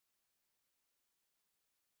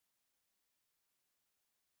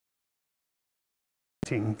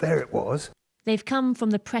writing. There it was. They've come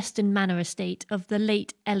from the Preston Manor estate of the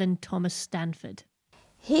late Ellen Thomas Stanford.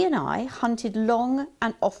 He and I hunted long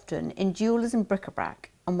and often in jewellers and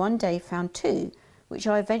bric-a-brac, and one day found two, which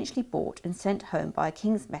I eventually bought and sent home by a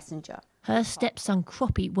king's messenger. Her stepson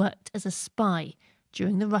Croppy worked as a spy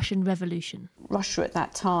during the Russian Revolution. Russia at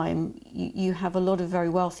that time, you have a lot of very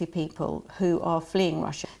wealthy people who are fleeing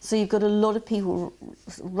Russia. So you've got a lot of people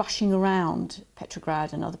rushing around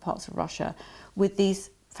Petrograd and other parts of Russia with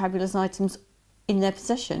these fabulous items in their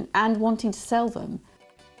possession and wanting to sell them.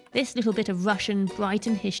 This little bit of Russian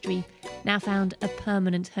Brighton history now found a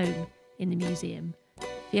permanent home in the museum.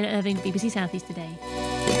 Fiona Irving, BBC South East Today,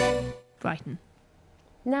 Brighton.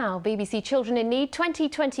 Now, BBC Children in Need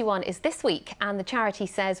 2021 is this week, and the charity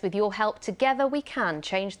says with your help, together we can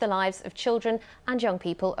change the lives of children and young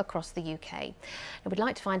people across the UK. Now, we'd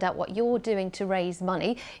like to find out what you're doing to raise money.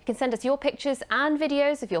 You can send us your pictures and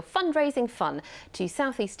videos of your fundraising fun to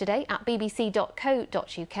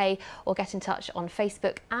southeasttoday@bbc.co.uk or get in touch on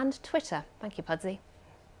Facebook and Twitter. Thank you, Pudsey.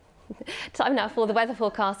 Time now for the weather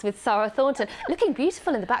forecast with Sara Thornton. Looking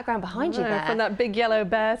beautiful in the background behind you there. From that big yellow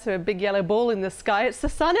bear to a big yellow ball in the sky. It's the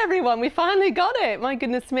sun, everyone. We finally got it. My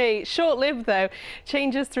goodness me. Short-lived, though.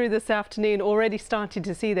 Changes through this afternoon. Already started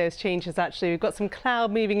to see those changes, actually. We've got some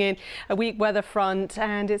cloud moving in, a weak weather front,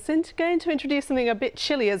 and it's going to introduce something a bit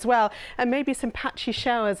chilly as well, and maybe some patchy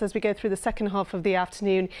showers as we go through the second half of the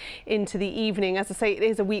afternoon into the evening. As I say, it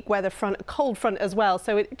is a weak weather front, a cold front as well,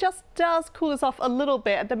 so it just does cool us off a little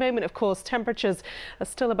bit. At the moment, of course, temperatures are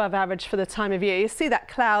still above average for the time of year. You see that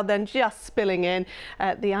cloud then just spilling in,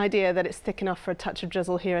 the idea that it's thick enough for a touch of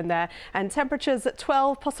drizzle here and there. And temperatures at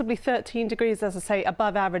 12, possibly 13 degrees, as I say,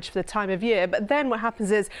 above average for the time of year. But then what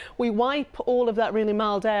happens is we wipe all of that really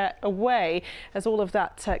mild air away as all of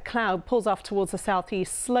that cloud pulls off towards the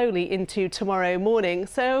southeast slowly into tomorrow morning.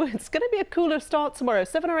 So it's going to be a cooler start tomorrow,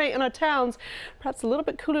 7 or 8 in our towns, perhaps a little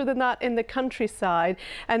bit cooler than that in the countryside.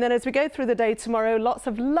 And then as we go through the day tomorrow, lots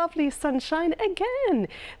of lovely sunshine again.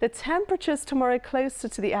 The temperatures tomorrow closer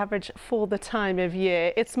to the average for the time of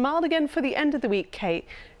year. It's mild again for the end of the week, Kate.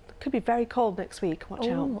 It could be very cold next week. Watch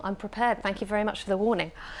out. I'm prepared. Thank you very much for the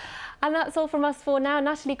warning. And that's all from us for now.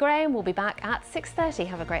 Natalie Graham will be back at 6:30.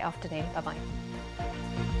 Have a great afternoon. Bye-bye.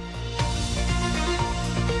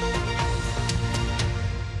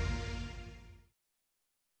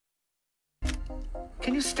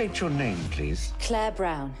 Can you state your name, please? Claire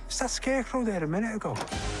Brown. Was that scarecrow there a minute ago?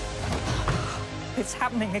 It's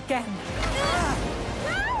happening again.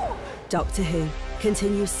 No! Doctor Who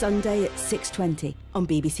continues Sunday at 6:20 on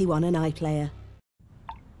BBC One and iPlayer.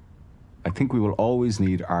 I think we will always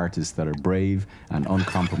need artists that are brave and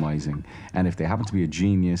uncompromising, and if they happen to be a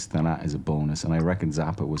genius, then that is a bonus, and I reckon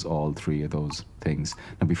Zappa was all three of those things.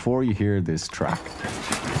 Now, before you hear this track...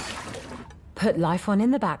 Put life on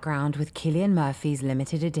in the background with Cillian Murphy's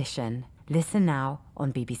limited edition. Listen now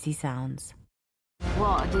on BBC Sounds.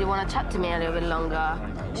 What, did you want to chat to me a little bit longer?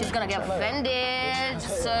 She's gonna get offended,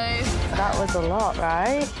 so... That was a lot,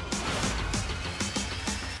 right?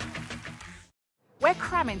 We're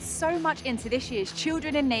cramming so much into this year's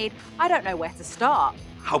Children in Need, I don't know where to start.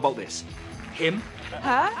 How about this? Him?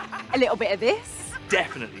 Her? A little bit of this.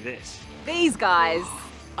 Definitely this. These guys.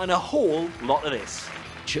 And a whole lot of this.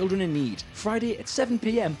 Children in Need, Friday at 7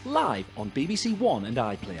 p.m, live on BBC One and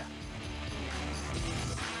iPlayer.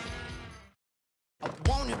 I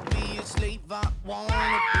wanna be a slave, I wanna be a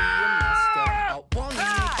master. I wanna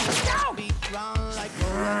make your beat run like a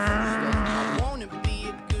roller coaster. I wanna be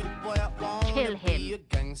a good boy, I wanna be a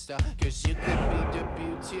gangster. Cause you could be the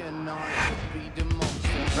beauty and I could be the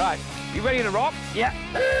monster. Right, you ready to rock? Yeah.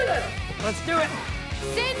 Let's do it.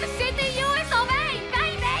 Sydney, US of A,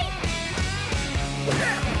 baby!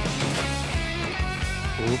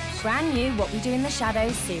 Oops. Brand new What We Do in the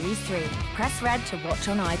Shadows Series 3. Press red to watch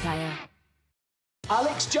on iPlayer.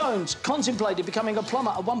 Alex Jones contemplated becoming a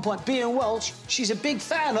plumber at one point. Being Welsh, she's a big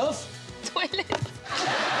fan of... Toilet.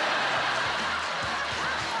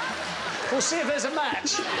 We'll see if there's a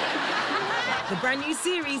match. The brand new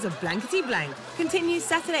series of Blankety Blank continues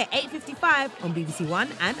Saturday at 8:55 on BBC One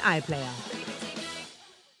and iPlayer.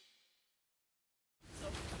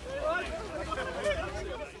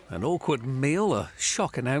 An awkward meal, a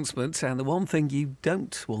shock announcement, and the one thing you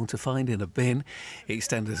don't want to find in a bin.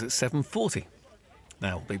 EastEnders at 7:40.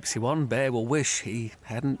 Now, BBC One, Bear will wish he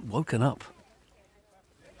hadn't woken up.